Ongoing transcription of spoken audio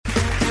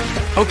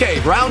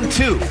Okay, round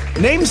 2.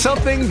 Name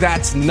something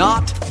that's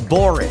not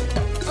boring.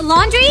 A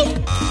laundry?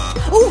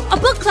 Ooh, a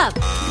book club.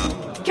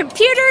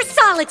 Computer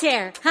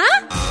solitaire,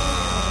 huh?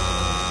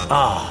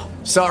 Ah,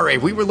 sorry,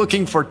 we were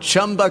looking for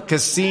Chumba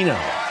Casino.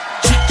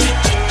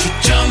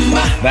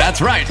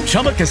 That's right,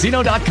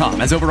 ChumbaCasino.com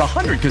has over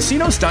 100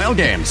 casino-style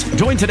games.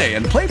 Join today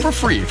and play for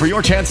free for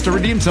your chance to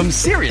redeem some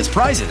serious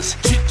prizes.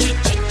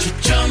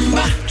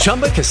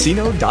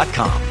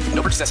 ChumbaCasino.com.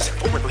 No purchase necessary.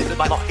 Void where prohibited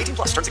by law. 18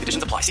 plus. Terms and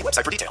conditions apply. See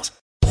website for details.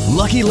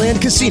 Lucky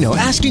Land Casino,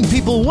 asking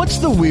people, what's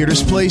the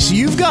weirdest place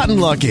you've gotten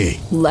lucky?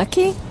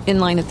 Lucky? In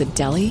line at the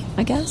deli,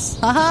 I guess?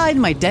 Aha, in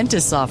my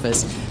dentist's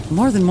office.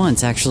 More than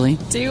once, actually.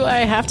 Do I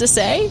have to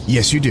say?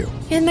 Yes, you do.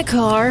 In the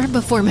car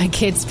before my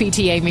kids'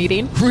 PTA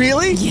meeting.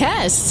 Really?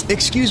 Yes.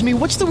 Excuse me,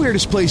 what's the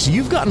weirdest place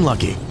you've gotten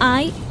lucky?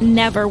 I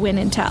never win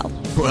and tell.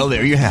 Well,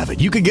 there you have it.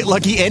 You can get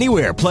lucky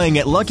anywhere, playing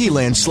at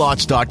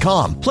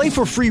LuckyLandSlots.com. Play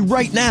for free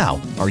right now.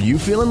 Are you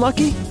feeling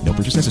lucky? No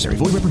purchase necessary.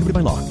 Void where prohibited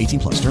by law. 18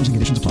 plus. Terms and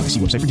conditions apply. See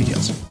website for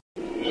details.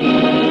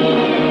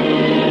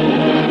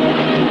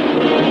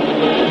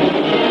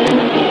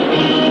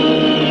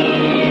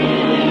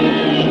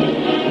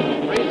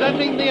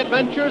 Presenting the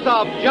adventures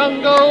of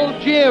Jungle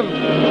Jim.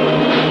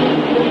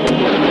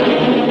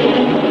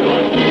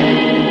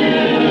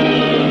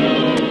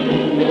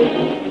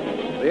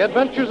 The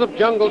Adventures of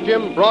Jungle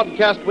Jim,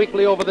 broadcast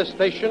weekly over this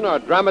station, are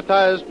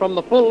dramatized from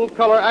the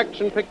full-color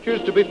action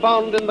pictures to be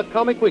found in the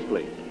Comic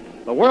Weekly,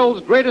 the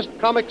world's greatest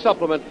comic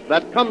supplement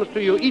that comes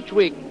to you each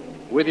week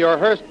with your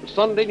Hearst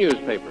Sunday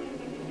newspaper.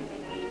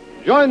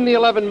 Join the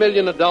 11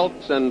 million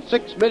adults and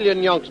 6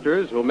 million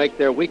youngsters who make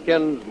their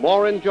weekends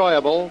more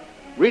enjoyable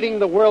reading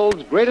the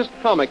world's greatest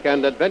comic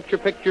and adventure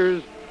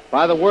pictures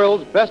by the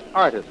world's best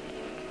artists,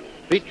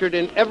 featured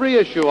in every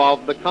issue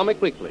of the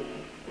Comic Weekly.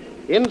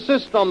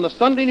 Insist on the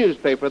Sunday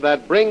newspaper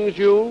that brings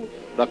you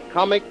the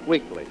Comic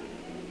Weekly.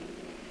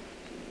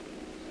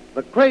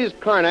 The crazed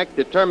Karnak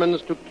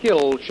determines to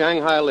kill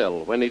Shanghai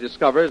Lil when he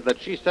discovers that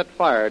she set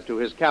fire to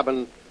his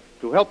cabin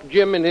to help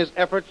Jim in his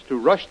efforts to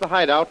rush the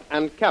hideout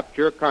and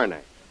capture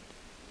Karnak.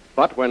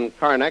 But when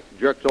Karnak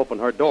jerks open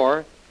her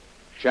door,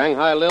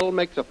 Shanghai Lil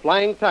makes a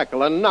flying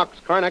tackle and knocks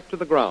Karnak to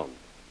the ground.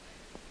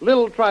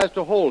 Lil tries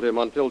to hold him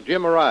until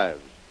Jim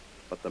arrives,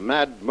 but the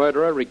mad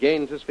murderer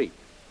regains his feet,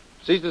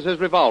 seizes his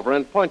revolver,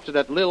 and points it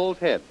at Lil's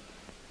head.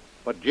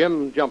 But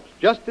Jim jumps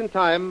just in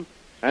time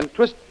and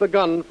twists the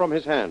gun from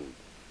his hand.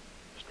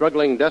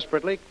 Struggling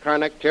desperately,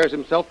 Karnak tears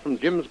himself from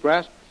Jim's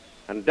grasp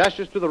and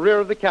dashes to the rear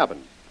of the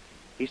cabin.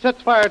 He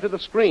sets fire to the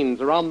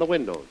screens around the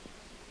windows,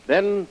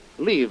 then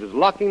leaves,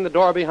 locking the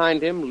door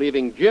behind him,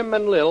 leaving Jim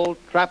and Lil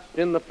trapped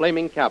in the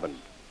flaming cabin.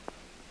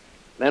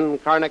 Then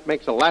Karnak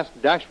makes a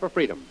last dash for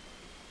freedom.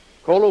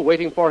 Kolu,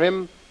 waiting for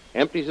him,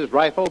 empties his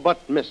rifle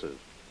but misses,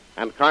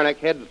 and Karnak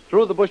heads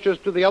through the bushes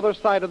to the other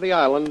side of the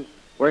island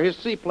where his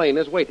seaplane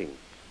is waiting.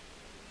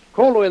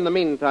 Kolu, in the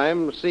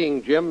meantime,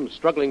 seeing Jim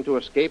struggling to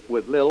escape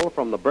with Lil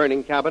from the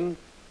burning cabin,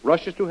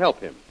 rushes to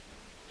help him.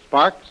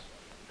 Sparks,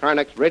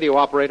 Karnak's radio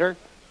operator,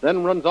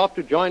 then runs off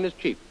to join his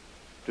chief.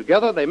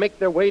 Together, they make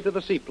their way to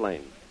the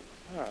seaplane.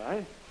 All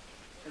right.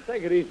 Well,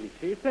 take it easy,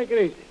 Chief. Take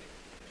it easy.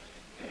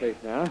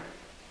 Safe now.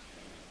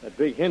 That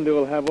big Hindu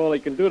will have all he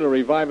can do to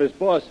revive his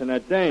boss and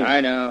that dame.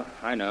 I know.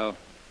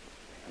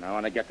 And I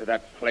want to get to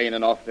that plane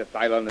and off this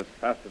island as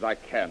fast as I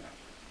can.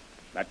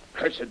 That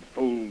cursed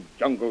fool,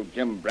 Jungle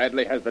Jim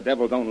Bradley, has the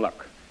devil's own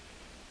luck.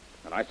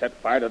 When I set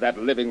fire to that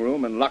living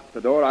room and locked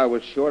the door, I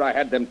was sure I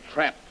had them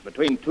trapped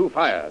between two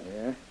fires.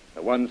 Yeah?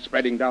 The one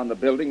spreading down the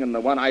building and the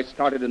one I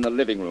started in the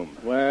living room.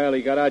 Well,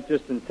 he got out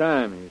just in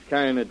time. He was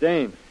carrying a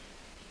dame.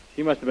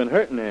 She must have been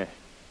hurting there.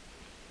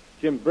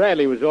 Jim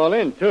Bradley was all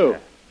in, too. Yeah.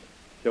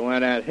 So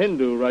when that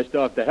Hindu rushed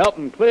off to help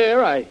him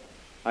clear, I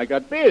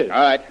got beat.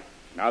 All right.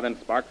 Now then,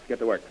 Sparks, get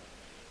to work.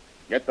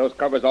 Get those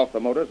covers off the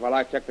motors while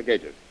I check the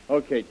gauges.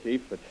 Okay,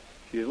 Chief, but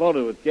she's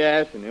loaded with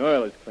gas and the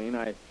oil is clean.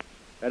 I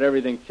had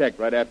everything checked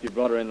right after you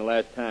brought her in the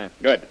last time.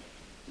 Good.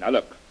 Now,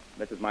 look,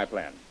 this is my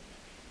plan.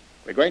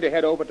 We're going to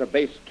head over to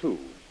Base 2.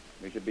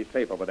 We should be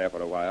safe over there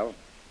for a while.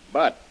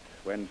 But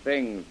when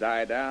things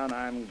die down,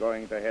 I'm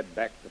going to head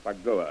back to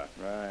Pagua.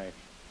 Right.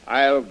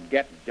 I'll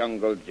get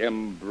Jungle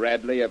Jim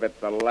Bradley if it's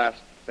the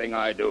last thing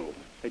I do.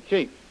 Hey,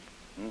 Chief,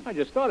 I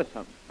just thought of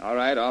something. All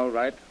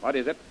right. What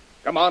is it?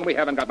 Come on, we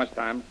haven't got much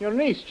time. Your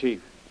niece,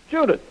 Chief.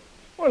 Judith.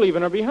 We're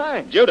leaving her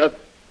behind. Judith?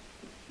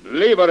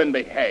 Leave her and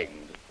be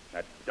hanged.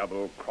 That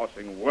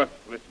double-crossing,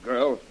 worthless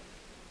girl.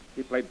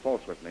 She played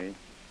false with me.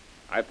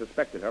 I've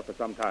suspected her for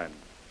some time.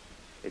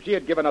 If she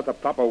had given us a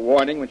proper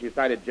warning when she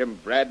sighted Jim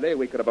Bradley,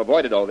 we could have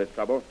avoided all this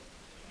trouble.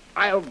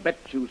 I'll bet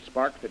you,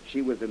 Sparks, that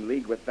she was in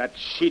league with that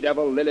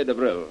she-devil Lily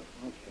DeVril.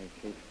 Okay,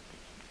 Chief.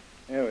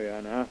 There we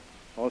are now.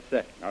 All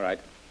set. All right.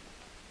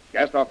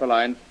 Gas off the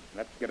lines.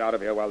 Let's get out of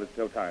here while there's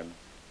still time.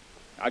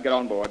 I'll get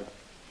on board.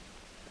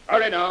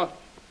 Hurry now.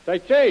 Say,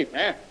 Chief.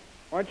 Yeah?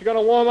 Aren't you going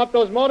to warm up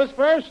those motors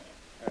first?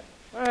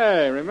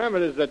 Hey, remember,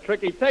 this is a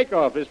tricky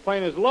takeoff. This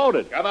plane is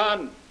loaded. Come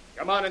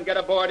on and get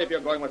aboard if you're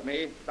going with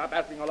me. Stop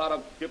asking a lot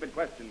of stupid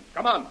questions.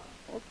 Come on.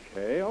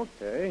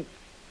 Okay.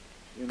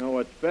 You know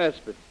what's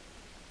best, but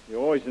You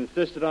always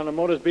insisted on the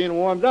motors being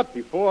warmed up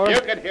before. You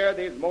can hear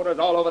these motors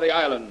all over the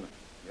island.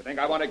 You think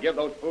I want to give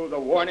those fools a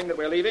warning that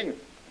we're leaving? And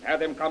have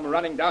them come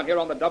running down here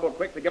on the double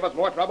quick to give us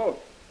more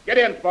trouble? Get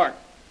in, Sparks.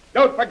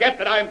 Don't forget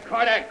that I'm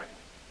Karnak.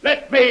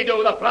 Let me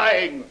do the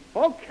flying.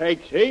 Okay,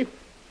 Chief.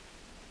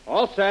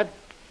 All set.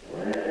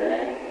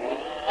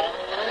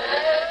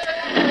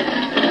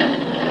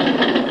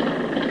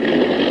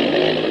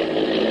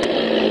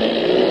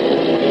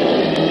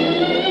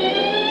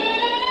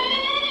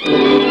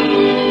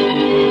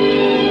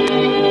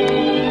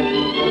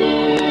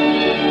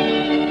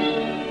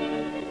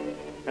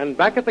 And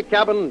back at the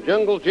cabin,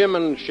 Jungle Jim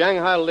and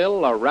Shanghai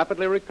Lil are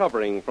rapidly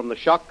recovering from the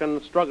shock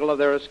and struggle of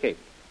their escape.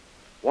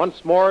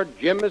 Once more,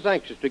 Jim is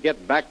anxious to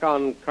get back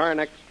on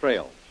Karnak's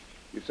trail.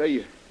 You say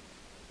you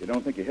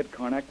don't think you hit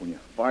Karnak when you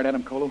fired at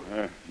him, Kolo?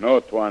 No,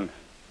 Tuan.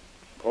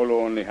 Kolo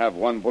only have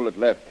one bullet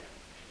left.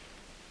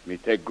 Me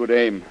take good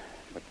aim,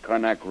 but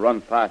Karnak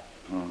run fast.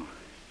 Oh.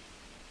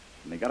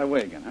 And he got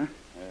away again, huh?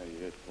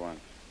 Yes, Tuan.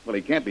 Well,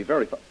 he can't be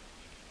very far.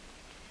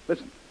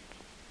 Listen,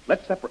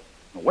 let's separate.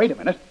 Oh, wait a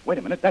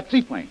minute. That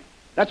seaplane.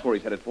 That's where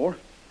he's headed for.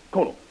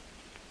 Kolo,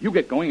 you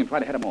get going and try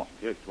to head him off.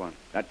 Yes, Tuan.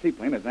 That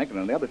seaplane is anchored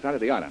on the other side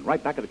of the island,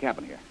 right back of the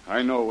cabin here.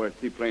 I know where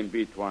seaplane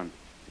be, Tuan.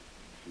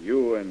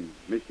 You and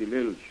Missy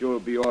Lil sure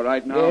be all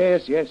right now?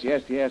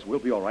 Yes. We'll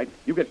be all right.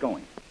 You get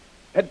going.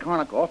 Head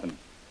Karnak off and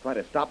try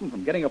to stop him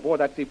from getting aboard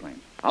that seaplane.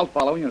 I'll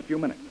follow you in a few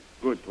minutes.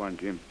 Good, Tuan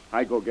Jim.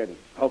 I go get him.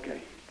 Okay.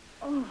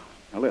 Oh.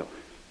 Now, Lil,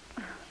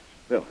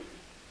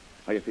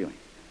 how you feeling?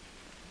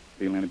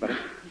 Feeling any better?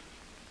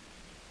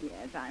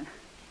 Yes,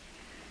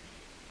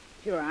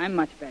 I'm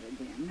much better,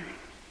 Jim.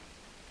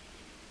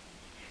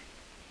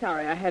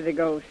 Sorry I had to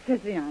go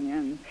sissy on you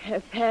and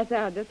pass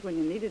out just when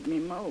you needed me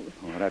most.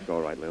 Oh, that's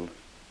all right, Lil.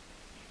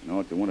 You know,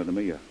 it's a wonder to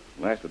me you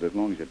lasted as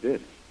long as you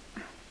did.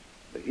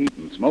 The heat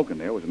and smoke in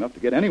there was enough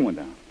to get anyone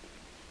down.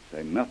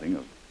 Say nothing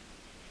of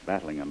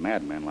battling a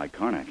madman like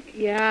Karnak.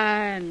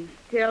 Yeah, and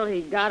still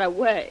he got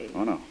away.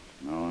 Oh,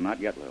 no,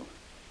 not yet, Lil.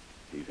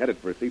 He's headed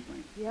for a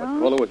seaplane. Yeah? But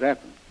Kolo is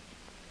after him.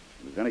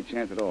 If there's any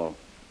chance at all,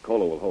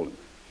 Kolo will hold him.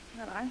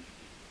 Well,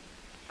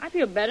 I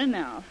feel better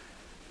now.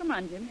 Come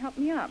on, Jim, help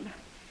me up.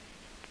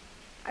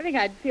 I think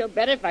I'd feel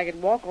better if I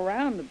could walk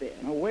around a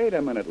bit. Now, wait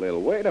a minute,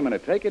 Lil. Wait a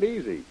minute. Take it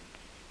easy.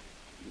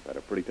 You've had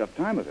a pretty tough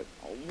time of it.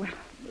 Oh, well.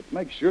 Let's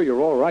make sure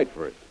you're all right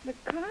first. But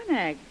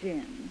Karnak,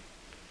 Jim,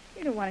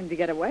 you don't want him to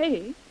get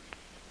away.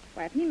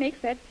 Why, if he makes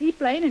that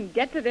seaplane and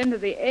gets it into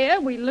the air,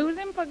 we lose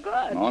him for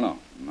good. No.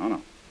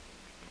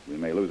 We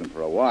may lose him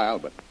for a while,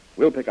 but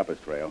we'll pick up his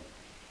trail.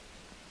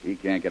 He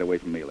can't get away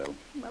from me, Lil.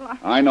 Well,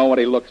 I know what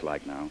he looks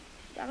like now.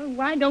 Well,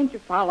 why don't you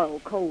follow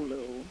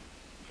Kolo?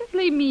 Just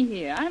leave me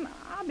here.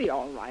 I'll be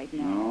all right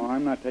now. No,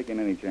 I'm not taking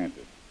any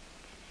chances.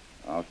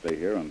 I'll stay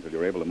here until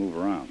you're able to move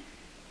around.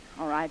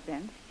 All right,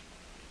 then.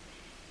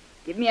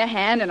 Give me a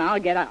hand and I'll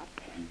get up.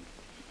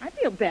 I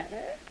feel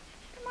better.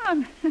 Come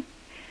on.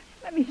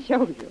 Let me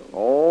show you.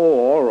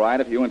 Oh, all right,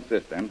 if you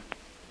insist, then.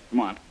 Come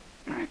on.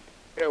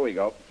 Here we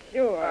go.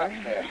 Sure.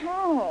 There.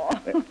 Oh.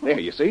 There,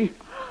 you see?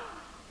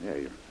 Yeah,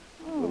 you're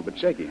a little bit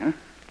shaky, huh?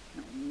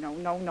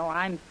 No,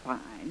 I'm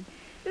fine.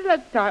 Just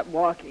let's start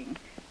walking.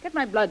 Get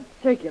my blood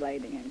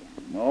circulating again.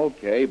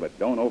 Okay, but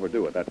don't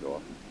overdo it, that's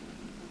all.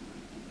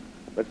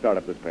 Let's start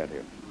up this path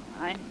here.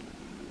 All right.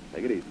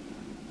 Take it easy.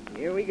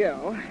 Here we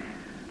go.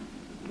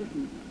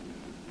 Listen,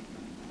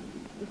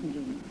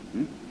 Jimmy.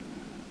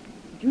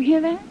 Did you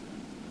hear that?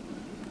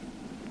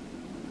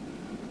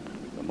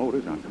 The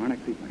motor's on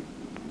Karnak's seaplane.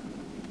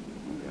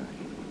 Oh, gosh.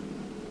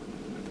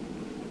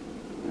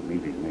 That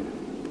means he's made it.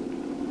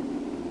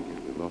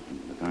 Guess we've lost him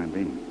for the time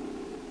being.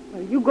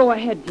 Well, you go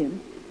ahead, Jim.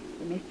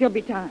 There may still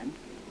be time.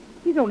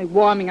 He's only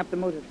warming up the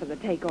motors for the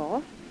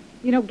takeoff.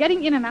 You know,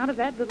 getting in and out of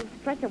that little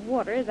stretch of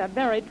water is a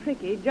very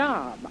tricky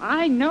job.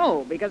 I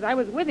know, because I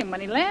was with him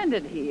when he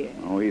landed here.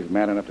 Oh, he's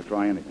mad enough to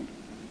try anything.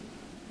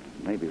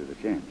 Maybe there's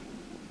a chance.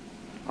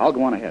 I'll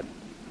go on ahead.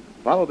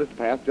 Follow this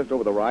path just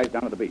over the rise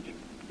down to the beach.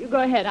 You go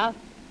ahead.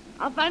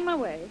 I'll find my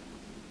way.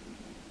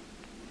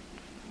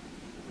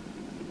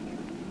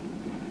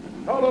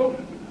 Kolo!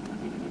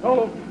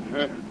 Oh,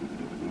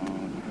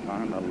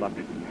 darn the luck.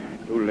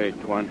 Too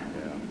late, Tuan. Yeah.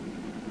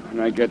 When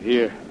I get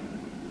here,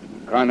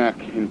 Karnak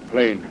in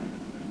plane,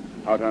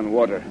 out on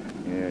water.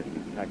 Yes,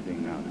 he's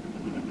taxiing now.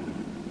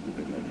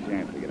 There's no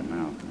chance to get him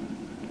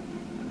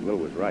now. Will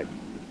was right.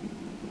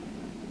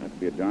 That'd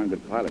be a darn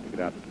good pilot to get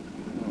out.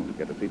 Oh,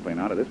 get the seaplane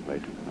out of this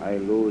place. I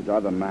lose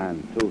other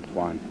man, too,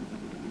 Tuan.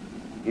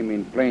 Him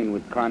in plane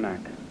with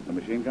Karnak. The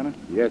machine gunner?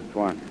 Yes,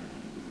 Tuan.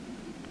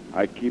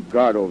 I keep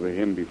guard over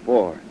him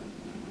before.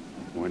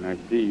 When I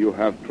see you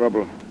have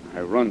trouble,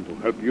 I run to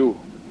help you.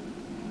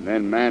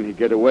 Then, man, he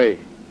get away.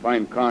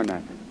 Find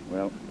Karnak.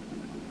 Well,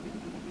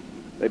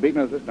 they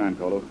beaten us this time,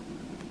 Kolo.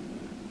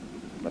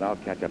 But I'll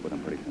catch up with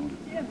them pretty soon.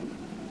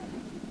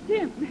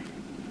 Jim.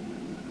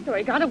 So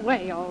he got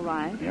away, all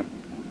right. Yep.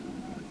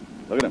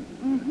 Look at him.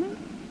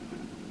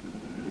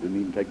 Mm-hmm. He didn't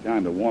even take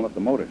time to warm up the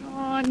motor.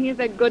 Oh, and he's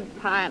a good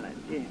pilot,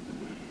 Jim.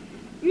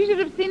 You should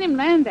have seen him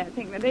land that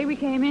thing the day we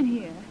came in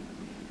here.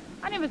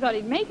 I never thought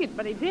he'd make it,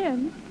 but he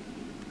did.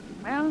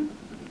 Well,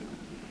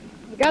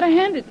 you gotta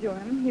hand it to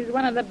him. He's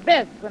one of the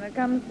best when it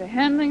comes to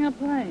handling a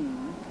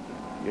plane.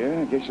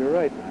 Yeah, I guess you're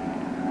right.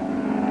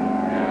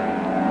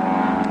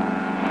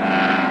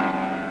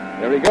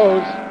 There he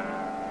goes.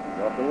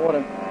 He's off the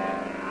water.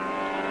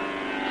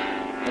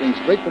 Heading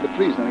straight for the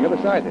trees on the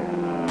other side there.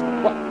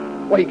 What?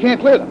 Well, he can't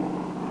clear them.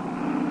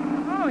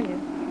 Oh, yes.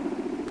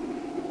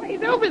 Well,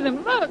 he's over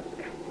them. Look.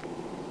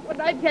 What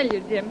did I tell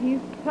you, Jim?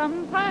 He's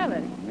some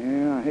pilot.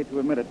 Yeah, I hate to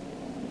admit it.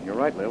 You're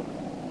right, Lil.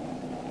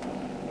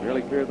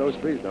 Really cleared those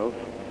trees, though.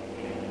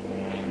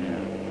 Yeah.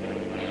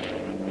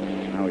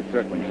 Now he's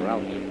circling for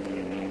Alice.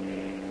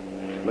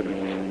 Look at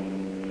him.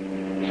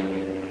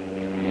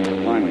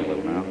 Finally,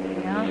 Lil, now.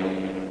 Yeah?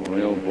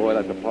 Boy, oh boy,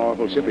 that's a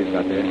powerful ship he's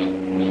got there.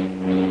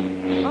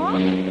 Oh?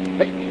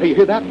 Hey, you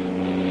hear that?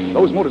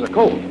 Those motors are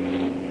cold.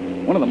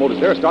 One of the motors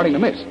there is starting to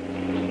miss.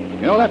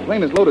 You know, that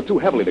plane is loaded too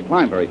heavily to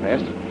climb very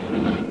fast.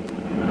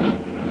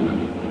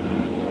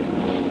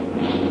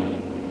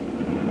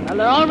 Well,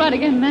 they're all right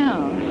again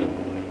now.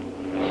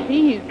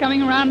 See, he's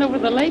coming around over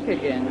the lake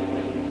again.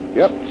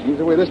 Yep, he's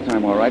away this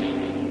time, all right.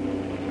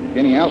 He's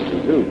gaining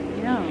altitude, too.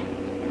 Yeah.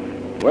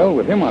 Well,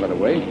 with him out of the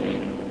way,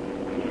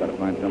 we've got to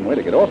find some way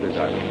to get off this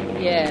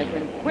island. Yes,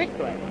 and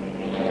quickly.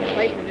 The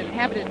place is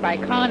inhabited by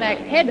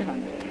Karnak's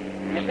headhunters.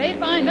 If they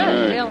find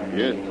us, they'll...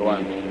 Yes,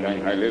 Tuan.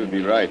 Shanghai Lil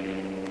be right.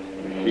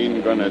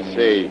 Machine gonna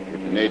say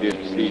if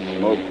natives see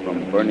smoke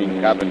from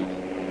burning cabins,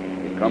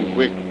 they come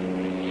quick,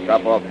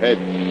 chop off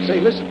heads. Say,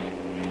 listen.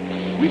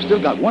 We've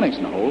still got one ace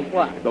in the hole.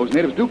 What? If those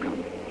natives do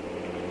come.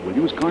 We'll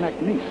use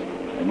Karnak's niece.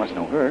 They must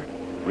know her.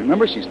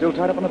 Remember, she's still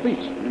tied up on the beach.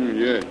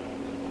 Yes.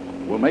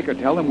 We'll make her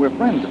tell them we're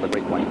friends of the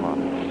Great White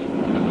Father.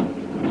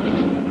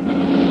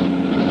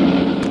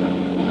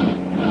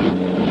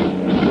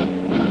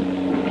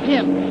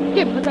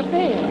 Jim, look up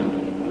there.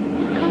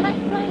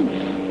 Karnak's plane.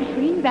 It's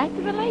careening back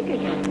to the lake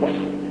again.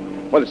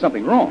 Well, there's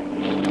something wrong.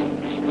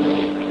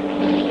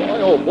 Boy,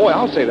 oh boy,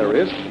 I'll say there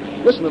is.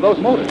 Listen to those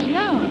motors.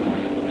 Yeah.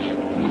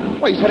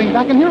 Why, he's heading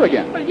back in here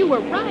again. Well, you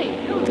were right.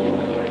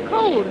 It's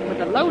cold, and with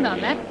the load on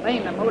that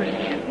plane, the motors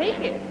can't take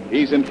it.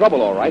 He's in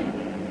trouble, all right.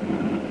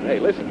 Hey,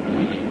 listen.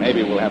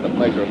 Maybe we'll have the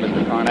pleasure of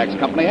Mr. Karnak's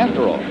company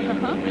after all.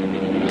 Uh-huh.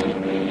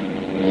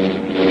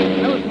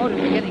 Those motors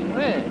are getting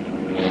worse.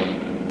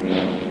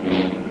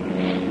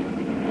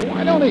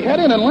 Why don't he head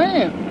in and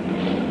land?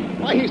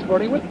 Why, he's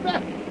flirting with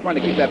Beth. Trying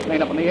to keep that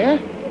plane up in the air.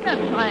 He's not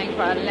trying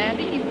for a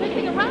landing. He's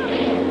messing around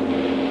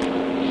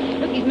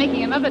again. Look, he's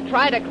making another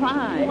try to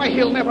climb. Why,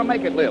 he'll never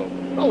make it, Lil.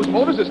 Those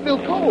motors are still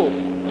cold.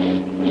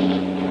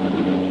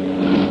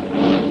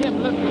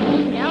 Jim, look, he's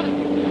losing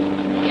altitude.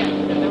 He has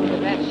to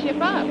load that ship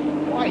up.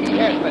 Why, he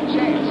hasn't a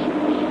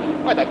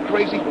chance. Why, that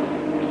crazy...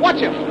 Watch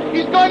him.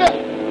 He's going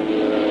to...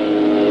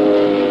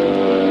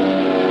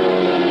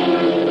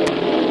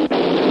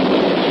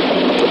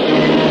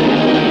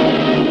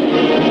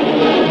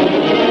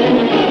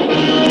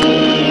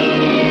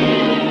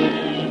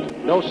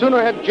 No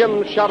sooner had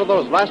Jim shouted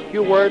those last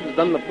few words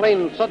than the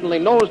plane suddenly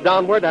nosed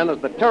downward, and as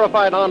the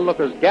terrified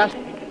onlookers gasped,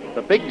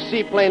 the big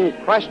seaplane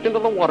crashed into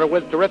the water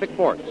with terrific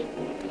force,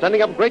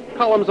 sending up great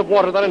columns of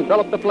water that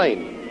enveloped the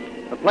plane.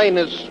 The plane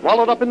is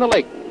swallowed up in the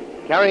lake,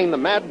 carrying the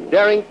mad,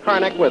 daring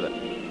Karnak with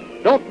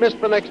it. Don't miss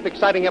the next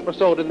exciting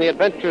episode in the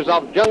adventures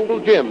of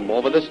Jungle Jim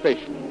over this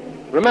station.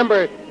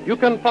 Remember, you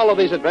can follow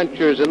these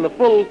adventures in the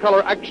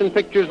full-color action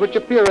pictures which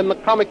appear in the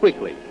Comic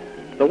Weekly,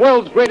 the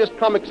world's greatest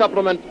comic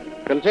supplement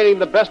containing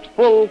the best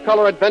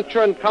full-color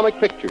adventure and comic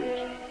pictures.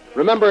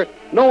 Remember,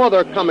 no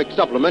other comic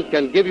supplement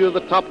can give you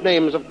the top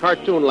names of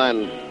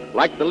Cartoonland,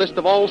 like the list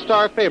of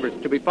all-star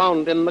favorites to be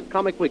found in the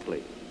Comic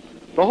Weekly.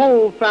 The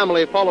whole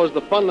family follows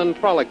the fun and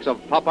frolics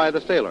of Popeye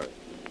the Sailor,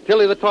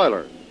 Tilly the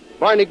Toiler,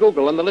 Barney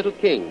Google and the Little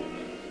King,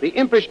 the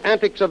impish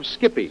antics of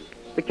Skippy,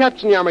 the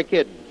Katzenjammer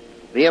Kid,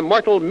 the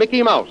immortal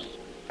Mickey Mouse,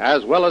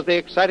 as well as the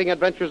exciting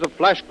adventures of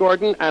Flash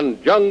Gordon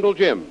and Jungle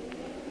Jim.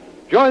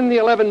 Join the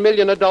 11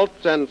 million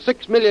adults and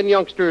 6 million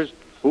youngsters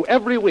who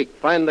every week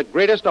find the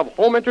greatest of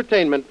home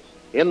entertainment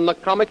in the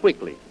Comic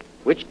Weekly,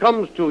 which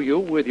comes to you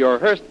with your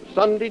Hearst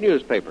Sunday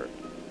newspaper.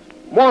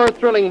 More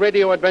thrilling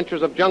radio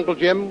adventures of Jungle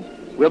Jim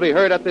will be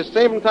heard at this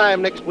same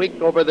time next week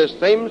over this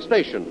same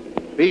station.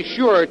 Be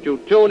sure to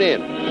tune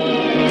in.